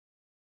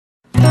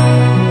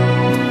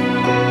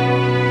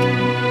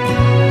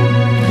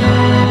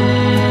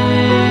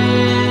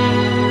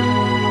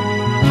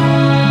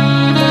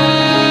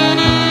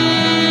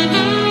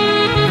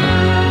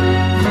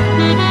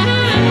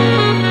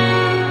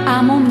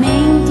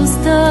momentos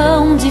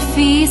tão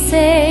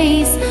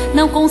difíceis,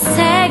 não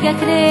consegue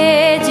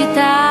acreditar.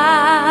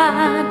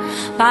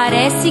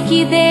 Parece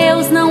que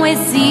Deus não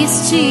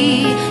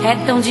existe, é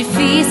tão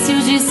difícil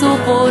de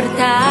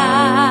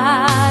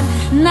suportar.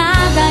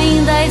 Nada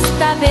ainda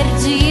está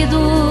perdido.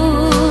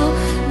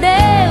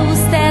 Deus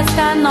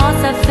testa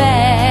nossa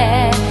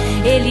fé,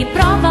 Ele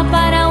prova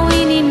para o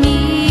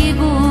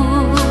inimigo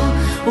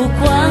o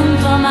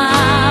quanto ama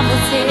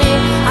você.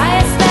 A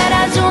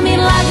espera de um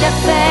milagre, a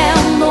fé é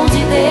um dom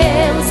de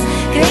Deus.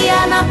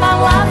 Creia na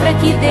palavra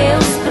que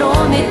Deus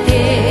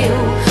prometeu,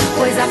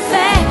 pois a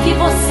fé que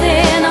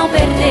você não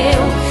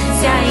perdeu,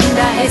 se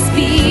ainda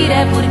respira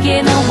é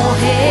porque não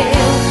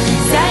morreu,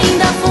 se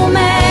ainda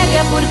fumega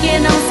é porque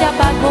não se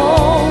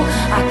apagou.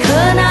 A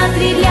cana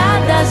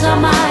trilhada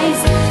jamais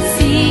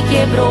se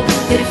quebrou.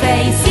 Ter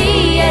fé em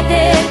si é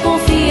ter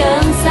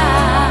confiança.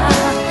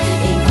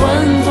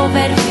 Enquanto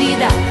houver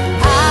vida,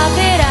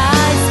 haverá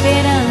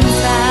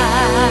esperança.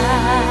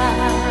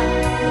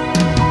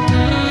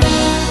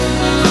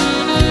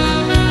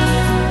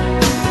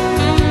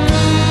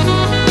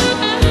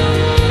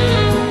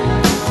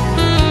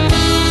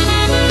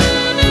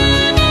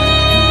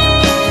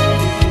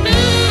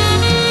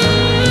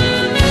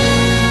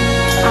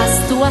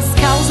 As tuas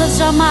causas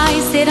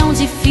jamais serão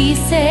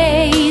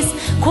difíceis.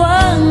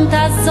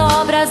 Quantas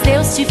obras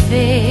Deus te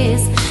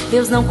fez.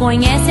 Deus não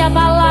conhece a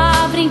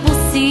palavra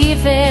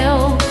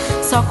impossível,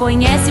 só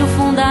conhece o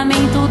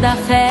fundamento da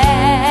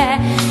fé.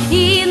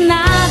 E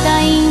nada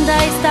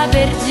ainda está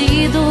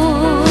perdido.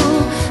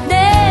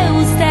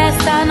 Deus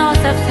testa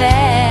nossa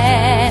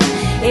fé,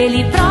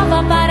 Ele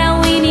prova para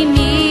o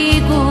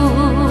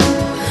inimigo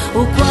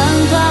o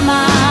quanto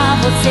ama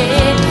você.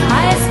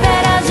 A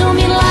espera de um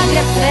milagre,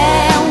 a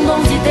fé é um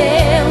dom de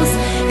Deus.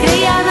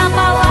 Creia na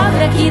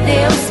palavra que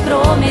Deus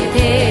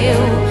prometeu,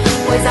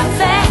 pois a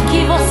fé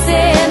que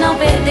você não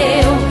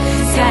perdeu,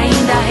 se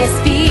ainda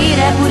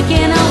respira é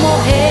porque não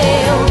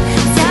morreu,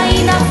 se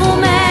ainda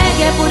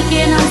fumega é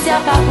porque não se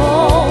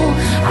apagou.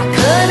 A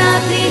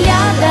cana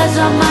trilhada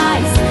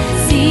jamais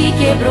se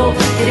quebrou.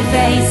 Ter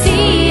fé em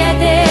si é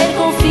ter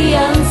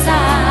confiança.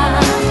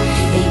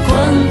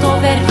 Enquanto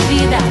houver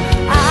vida,